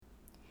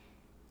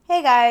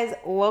Hey guys,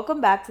 welcome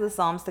back to the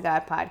Psalms to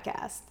God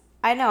podcast.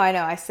 I know.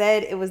 I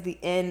said it was the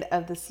end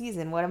of the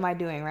season. What am I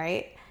doing,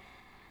 right?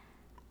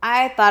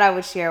 I thought I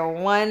would share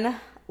one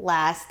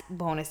last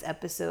bonus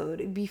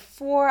episode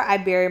before I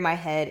bury my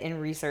head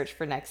in research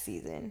for next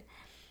season.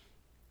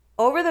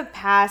 Over the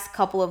past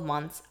couple of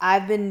months,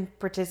 I've been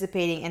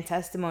participating in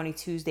Testimony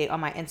Tuesday on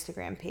my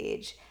Instagram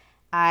page.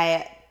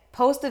 I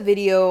post a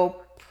video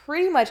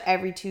pretty much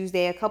every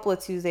Tuesday. A couple of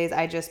Tuesdays,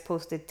 I just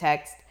posted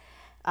text.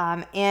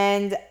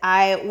 And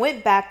I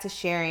went back to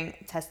sharing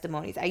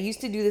testimonies. I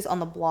used to do this on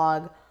the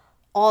blog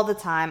all the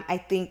time. I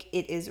think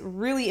it is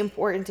really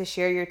important to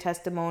share your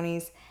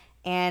testimonies.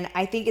 And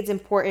I think it's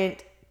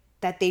important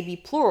that they be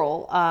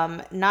plural,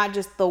 not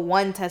just the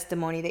one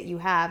testimony that you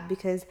have,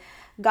 because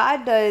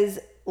God does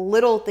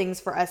little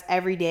things for us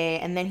every day,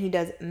 and then He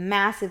does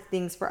massive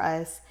things for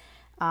us,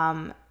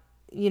 a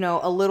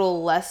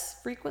little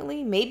less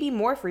frequently, maybe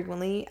more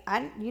frequently.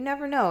 You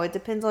never know. It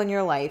depends on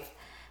your life.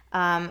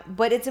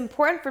 But it's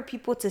important for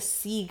people to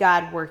see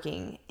God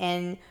working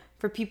and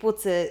for people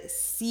to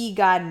see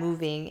God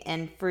moving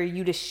and for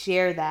you to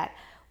share that.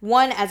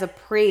 One, as a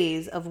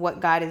praise of what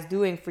God is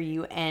doing for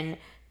you, and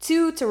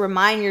two, to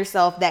remind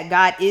yourself that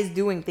God is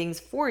doing things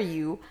for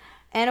you.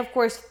 And of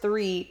course,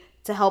 three,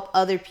 to help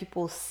other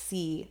people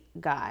see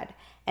God.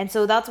 And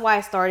so that's why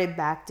I started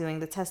back doing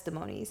the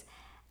testimonies.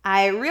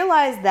 I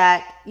realized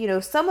that,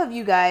 some of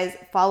you guys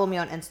follow me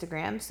on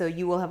Instagram, so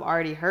you will have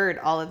already heard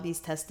all of these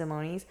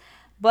testimonies.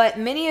 But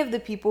many of the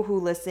people who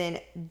listen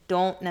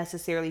don't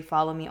necessarily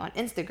follow me on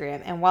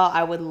Instagram. And while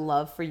I would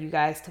love for you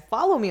guys to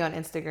follow me on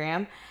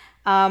Instagram,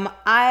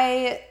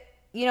 I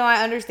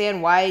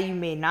understand why you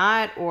may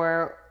not,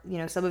 or,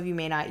 some of you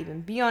may not even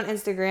be on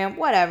Instagram,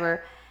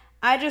 whatever.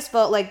 I just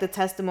felt like the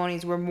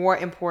testimonies were more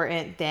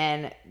important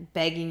than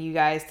begging you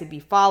guys to be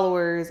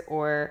followers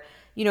or,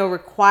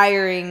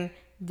 requiring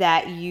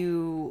that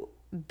you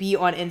be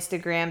on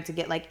Instagram to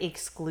get like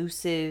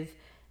exclusive,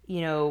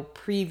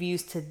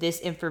 previews to this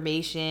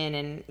information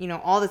and,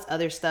 all this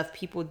other stuff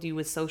people do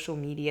with social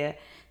media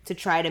to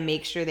try to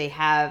make sure they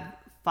have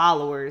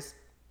followers.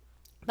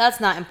 That's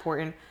not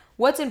important.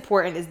 What's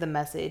important is the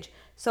message.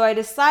 So I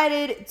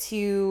decided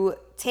to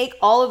take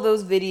all of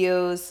those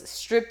videos,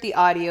 strip the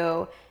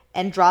audio,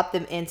 and drop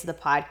them into the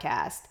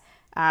podcast.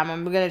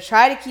 I'm going to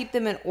try to keep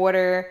them in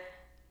order.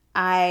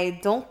 I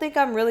don't think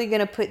I'm really going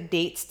to put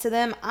dates to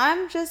them.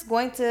 I'm just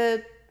going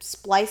to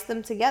splice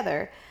them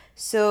together.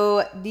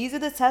 So these are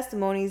the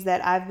testimonies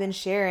that I've been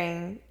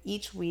sharing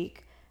each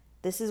week.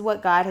 This is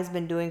what God has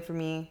been doing for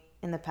me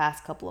in the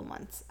past couple of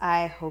months.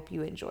 I hope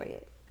you enjoy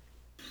it.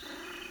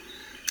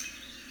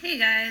 Hey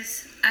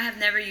guys, I have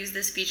never used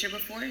this feature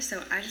before,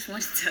 so I just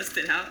wanted to test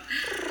it out.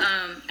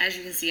 As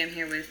you can see, I'm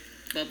here with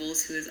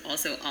Bubbles, who is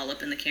also all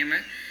up in the camera.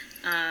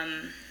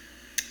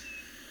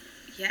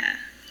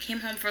 Came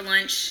home for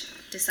lunch,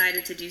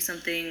 decided to do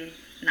something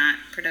not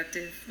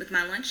productive with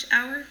my lunch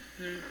hour.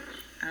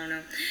 I don't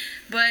know.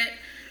 But,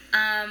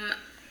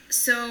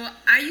 so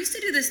I used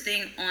to do this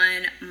thing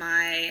on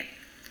my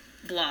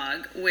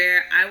blog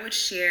where I would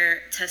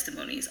share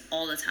testimonies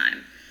all the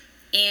time.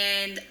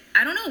 And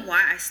I don't know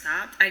why I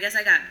stopped. I guess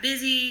I got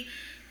busy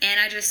and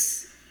I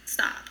just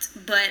stopped.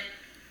 But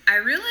I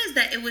realized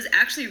that it was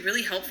actually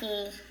really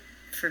helpful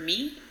for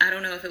me. I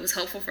don't know if it was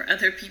helpful for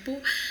other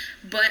people,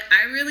 but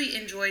I really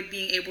enjoyed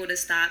being able to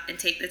stop and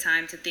take the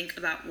time to think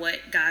about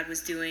what God was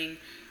doing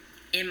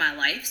in my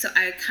life. So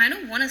I kind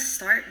of want to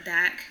start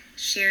back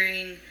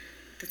sharing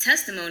the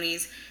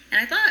testimonies, and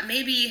I thought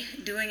maybe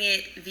doing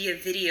it via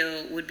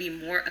video would be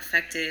more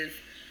effective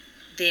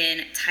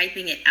than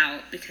typing it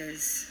out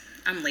because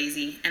I'm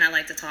lazy and I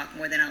like to talk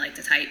more than I like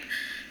to type.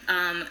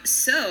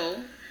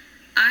 So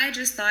I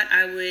just thought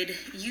I would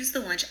use the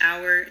lunch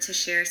hour to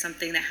share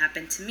something that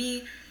happened to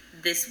me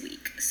this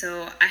week.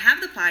 So I have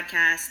the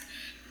podcast,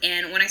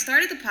 and when I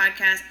started the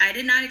podcast, I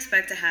did not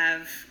expect to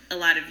have a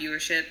lot of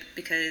viewership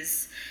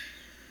because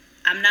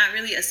I'm not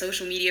really a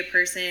social media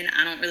person.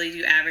 I don't really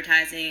do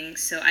advertising,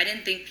 so I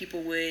didn't think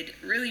people would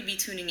really be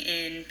tuning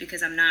in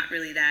because I'm not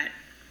really that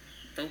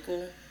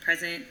vocal,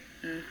 present,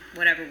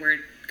 whatever word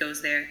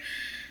goes there.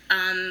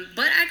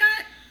 But I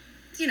got,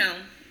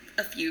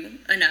 a few,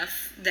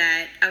 enough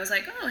that I was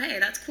like, oh, hey,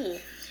 that's cool.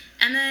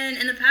 And then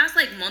in the past,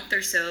 month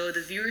or so, the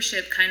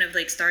viewership kind of,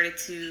 started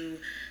to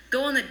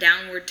go on the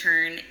downward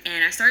turn,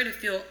 and I started to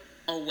feel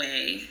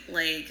away.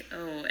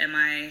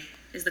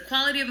 Is the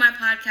quality of my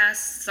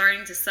podcast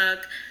starting to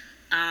suck?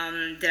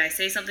 Did I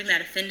say something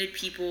that offended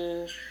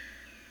people?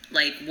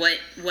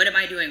 What am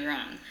I doing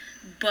wrong?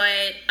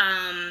 But,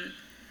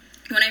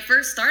 when I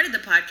first started the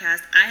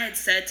podcast, I had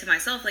said to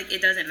myself,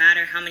 it doesn't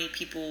matter how many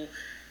people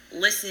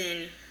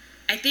listen.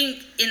 I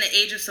think in the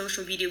age of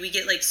social media, we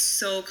get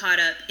so caught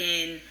up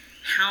in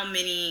how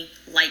many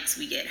likes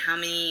we get, how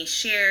many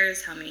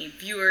shares, how many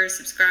viewers,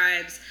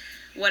 subscribes,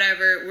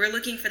 whatever. We're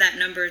looking for that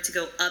number to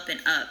go up and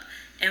up.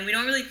 And we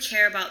don't really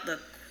care about the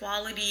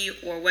quality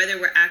or whether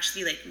we're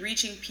actually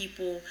reaching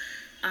people.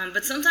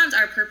 But sometimes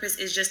our purpose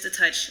is just to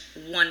touch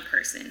one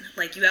person.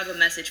 You have a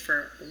message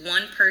for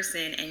one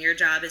person and your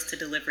job is to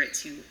deliver it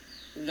to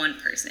one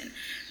person.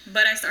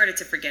 But I started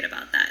to forget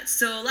about that.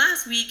 So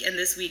last week and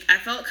this week, I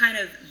felt kind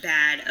of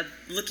bad of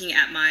looking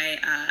at my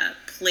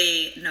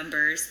play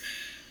numbers.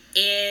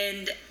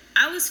 And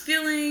I was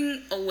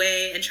feeling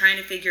away and trying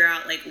to figure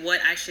out like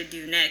what I should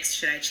do next.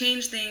 Should I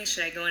change things?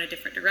 Should I go in a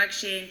different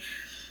direction?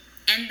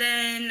 And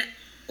then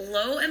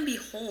lo and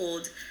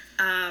behold,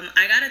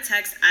 I got a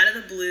text out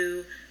of the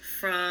blue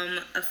from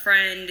a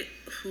friend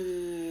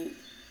who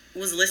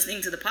was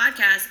listening to the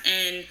podcast,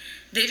 and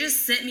they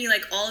just sent me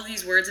like all of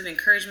these words of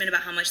encouragement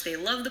about how much they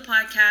love the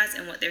podcast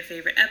and what their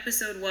favorite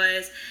episode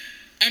was.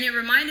 And it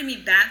reminded me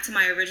back to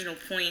my original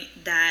point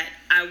that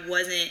I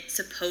wasn't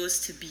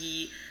supposed to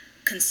be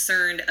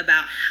concerned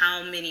about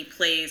how many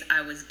plays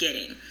I was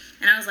getting.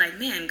 And I was like,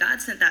 man, God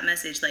sent that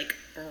message like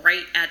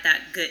right at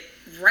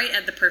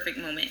the perfect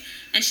moment.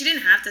 And she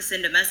didn't have to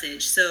send a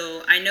message.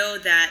 So I know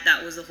that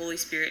that was the Holy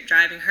Spirit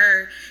driving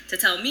her to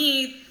tell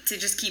me to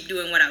just keep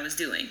doing what I was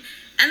doing.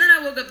 And then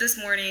I woke up this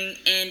morning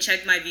and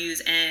checked my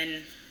views,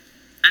 and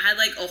I had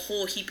like a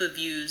whole heap of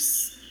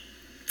views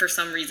for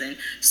some reason.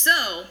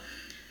 So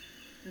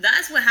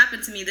that's what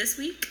happened to me this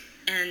week.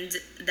 And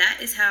that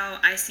is how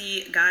I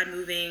see God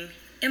moving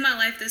in my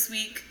life this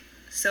week.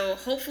 So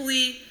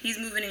hopefully he's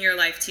moving in your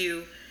life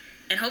too.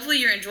 And hopefully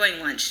you're enjoying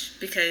lunch,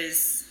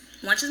 because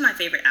lunch is my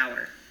favorite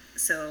hour.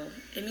 So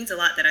it means a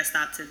lot that I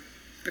stopped to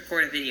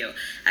record a video.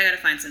 I gotta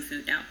find some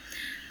food now.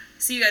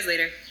 See you guys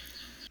later.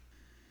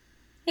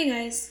 Hey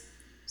guys.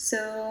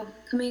 So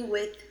coming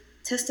with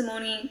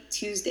Testimony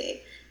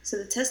Tuesday. So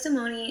the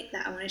testimony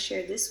that I want to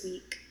share this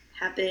week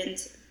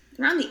happened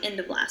around the end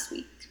of last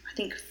week. I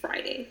think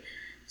Friday.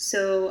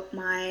 So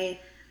my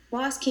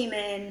boss came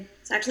in.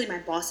 It's actually my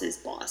boss's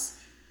boss.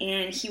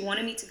 And he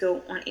wanted me to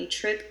go on a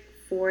trip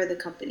for the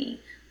company,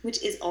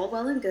 which is all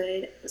well and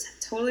good. It was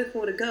totally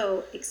cool to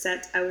go,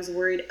 except I was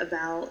worried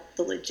about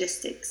the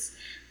logistics.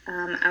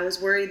 I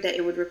was worried that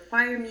it would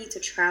require me to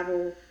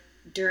travel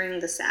during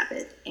the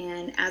Sabbath.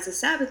 And as a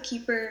Sabbath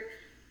keeper,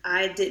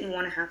 I didn't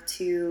want to have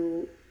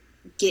to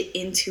get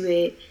into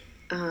it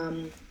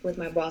with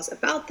my boss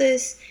about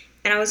this.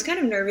 And I was kind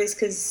of nervous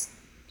because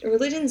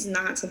religion's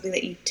not something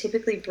that you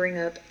typically bring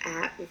up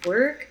at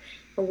work.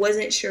 I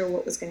wasn't sure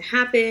what was going to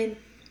happen,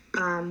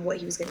 what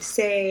he was going to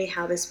say,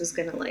 how this was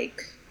going to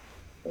like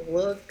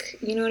look,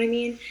 you know what I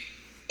mean?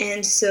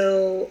 And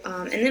so,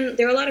 and then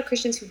there are a lot of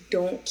Christians who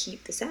don't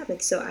keep the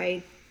Sabbath. So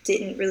I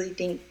didn't really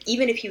think,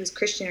 even if he was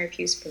Christian or if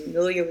he was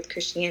familiar with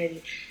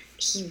Christianity,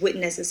 he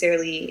wouldn't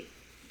necessarily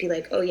be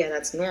like, oh yeah,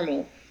 that's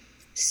normal.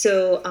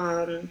 So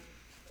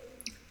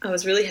I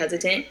was really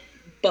hesitant,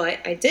 but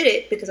I did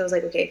it because I was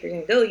like, okay, if you're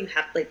gonna go, you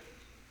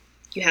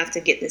have to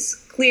get this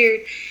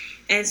cleared.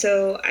 And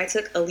so I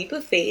took a leap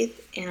of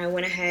faith, and I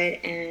went ahead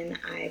and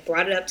I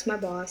brought it up to my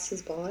boss,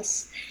 his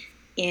boss,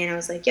 and I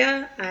was like,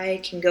 yeah, I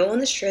can go on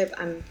this trip.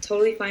 I'm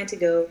totally fine to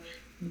go,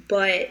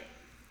 but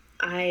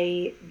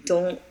I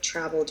don't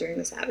travel during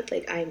the Sabbath.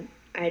 Like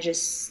I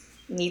just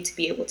need to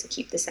be able to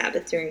keep the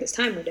Sabbath during this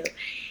time window.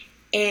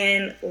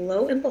 And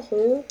lo and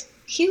behold,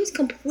 he was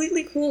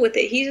completely cool with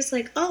it. He's just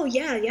like, oh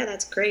yeah,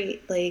 that's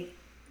great. Like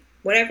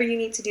whatever you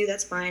need to do,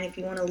 that's fine. If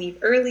you want to leave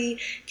early,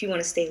 if you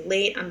want to stay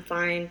late, I'm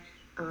fine.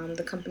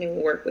 The company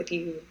will work with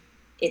you.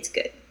 It's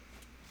good.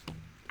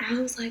 I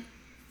was like,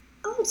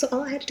 oh, so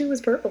all I had to do was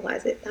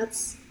verbalize it.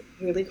 That's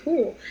really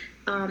cool.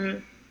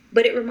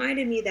 But it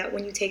reminded me that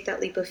when you take that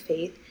leap of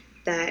faith,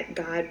 that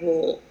God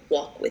will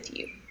walk with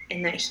you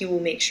and that he will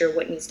make sure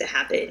what needs to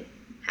happen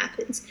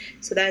happens.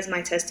 So that is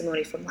my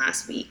testimony from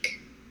last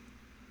week.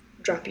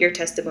 Drop your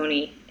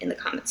testimony in the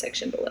comment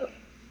section below.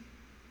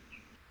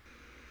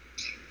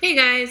 Hey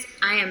guys,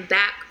 I am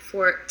back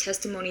for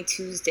Testimony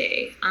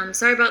Tuesday. I'm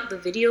sorry about the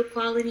video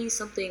quality.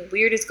 Something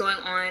weird is going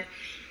on.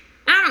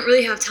 I don't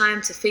really have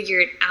time to figure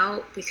it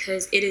out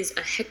because it is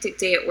a hectic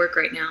day at work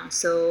right now.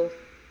 So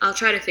I'll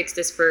try to fix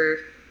this for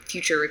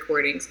future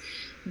recordings.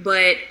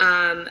 But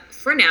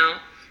for now,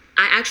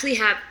 I actually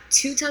have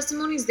two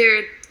testimonies.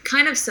 They're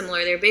kind of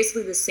similar. They're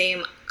basically the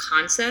same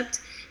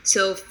concept.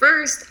 So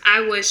first,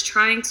 I was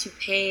trying to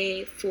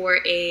pay for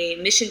a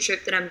mission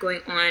trip that I'm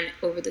going on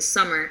over the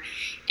summer.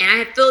 And I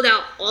had filled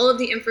out all of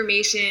the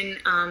information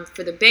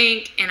for the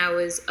bank, and I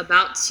was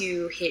about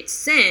to hit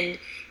send.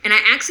 And I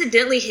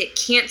accidentally hit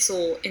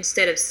cancel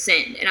instead of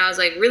send. And I was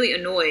like really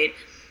annoyed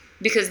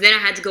because then I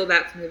had to go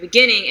back from the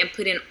beginning and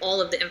put in all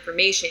of the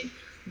information.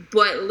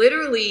 But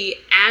literally,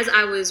 as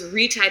I was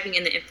retyping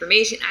in the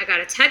information, I got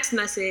a text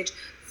message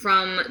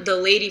from the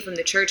lady from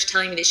the church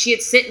telling me that she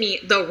had sent me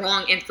the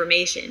wrong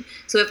information.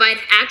 So if I'd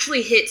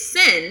actually hit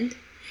send,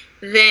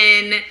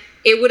 then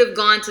it would have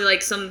gone to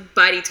like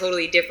somebody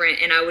totally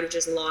different, and I would have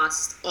just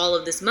lost all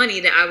of this money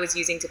that I was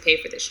using to pay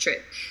for this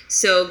trip.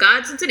 So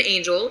God sent an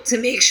angel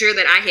to make sure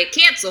that I hit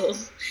cancel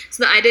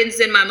so that I didn't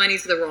send my money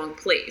to the wrong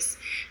place.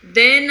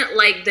 Then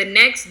like the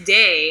next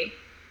day,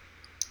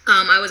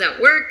 I was at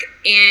work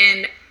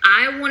and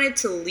I wanted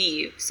to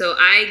leave. So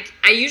I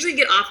usually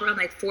get off around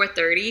like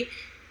 4:30,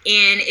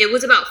 and it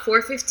was about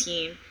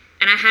 4:15,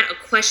 and I had a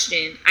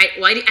question. I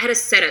had a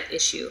setup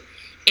issue,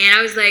 and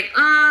I was like,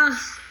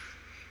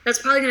 that's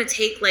probably going to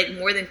take like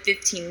more than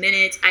 15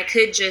 minutes. I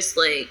could just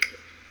like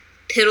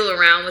piddle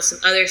around with some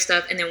other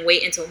stuff and then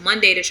wait until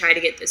Monday to try to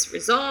get this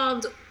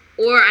resolved,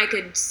 or I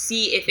could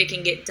see if it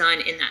can get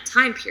done in that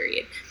time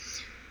period.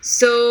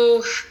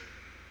 So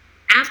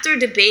after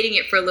debating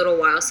it for a little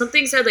while,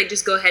 something said like,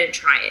 just go ahead and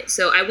try it.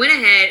 So I went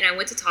ahead and I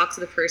went to talk to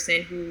the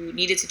person who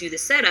needed to do the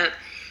setup,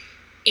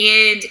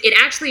 and it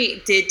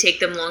actually did take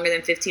them longer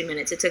than 15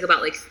 minutes. It took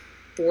about like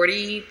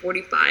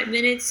 45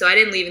 minutes. So I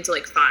didn't leave until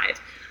like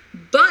 5.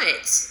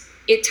 But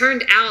it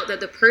turned out that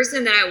the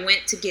person that I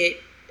went to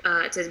get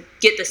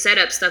the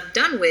setup stuff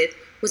done with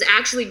was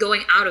actually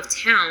going out of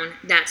town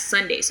that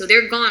Sunday. So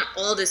they're gone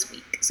all this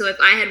week. So if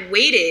I had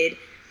waited,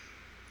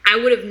 I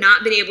would have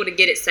not been able to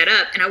get it set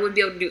up, and I wouldn't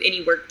be able to do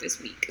any work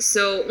this week.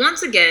 So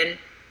once again,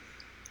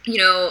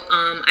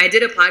 I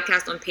did a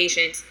podcast on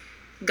patience.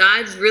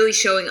 God's really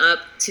showing up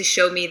to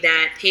show me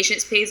that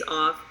patience pays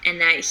off and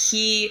that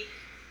he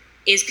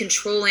is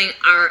controlling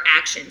our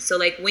actions. So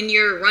like when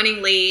you're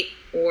running late,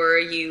 or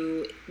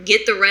you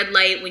get the red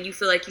light when you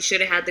feel like you should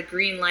have had the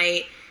green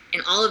light,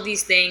 and all of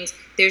these things,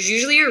 there's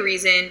usually a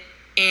reason,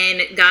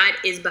 and God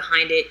is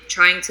behind it,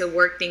 trying to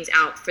work things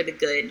out for the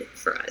good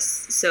for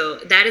us. So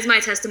that is my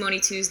Testimony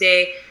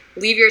Tuesday.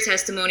 Leave your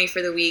testimony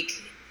for the week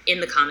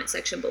in the comment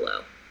section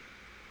below.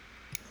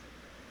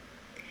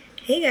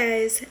 Hey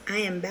guys, I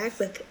am back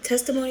with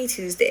Testimony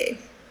Tuesday.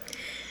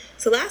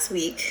 So last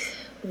week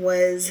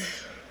was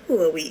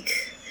a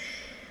week.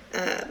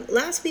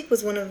 Last week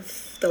was one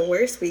of the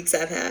worst weeks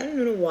I've had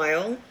in a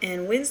while,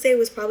 and Wednesday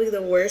was probably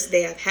the worst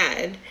day I've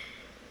had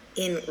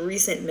in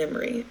recent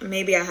memory.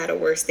 Maybe I had a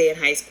worse day in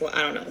high school,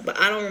 I don't know, but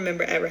I don't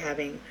remember ever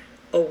having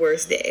a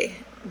worse day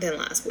than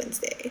last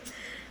Wednesday.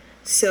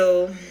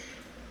 So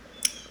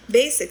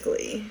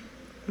basically,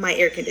 my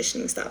air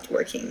conditioning stopped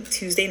working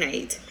Tuesday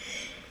night.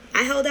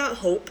 I held out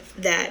hope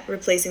that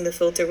replacing the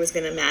filter was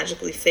going to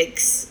magically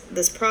fix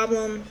this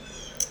problem.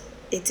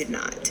 It did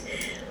not.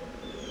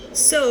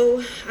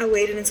 So I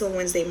waited until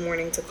Wednesday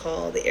morning to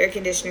call the air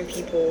conditioner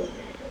people.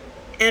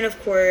 And of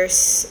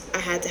course, I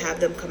had to have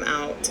them come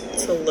out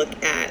to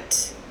look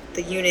at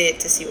the unit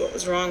to see what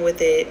was wrong with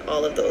it,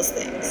 all of those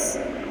things.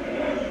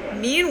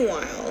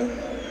 Meanwhile,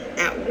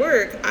 at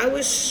work, I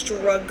was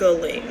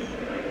struggling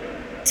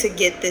to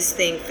get this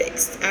thing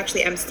fixed.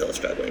 Actually, I'm still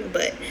struggling,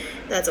 but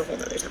that's a whole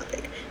nother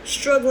topic.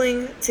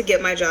 Struggling to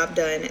get my job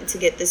done and to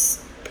get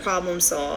this problem solved.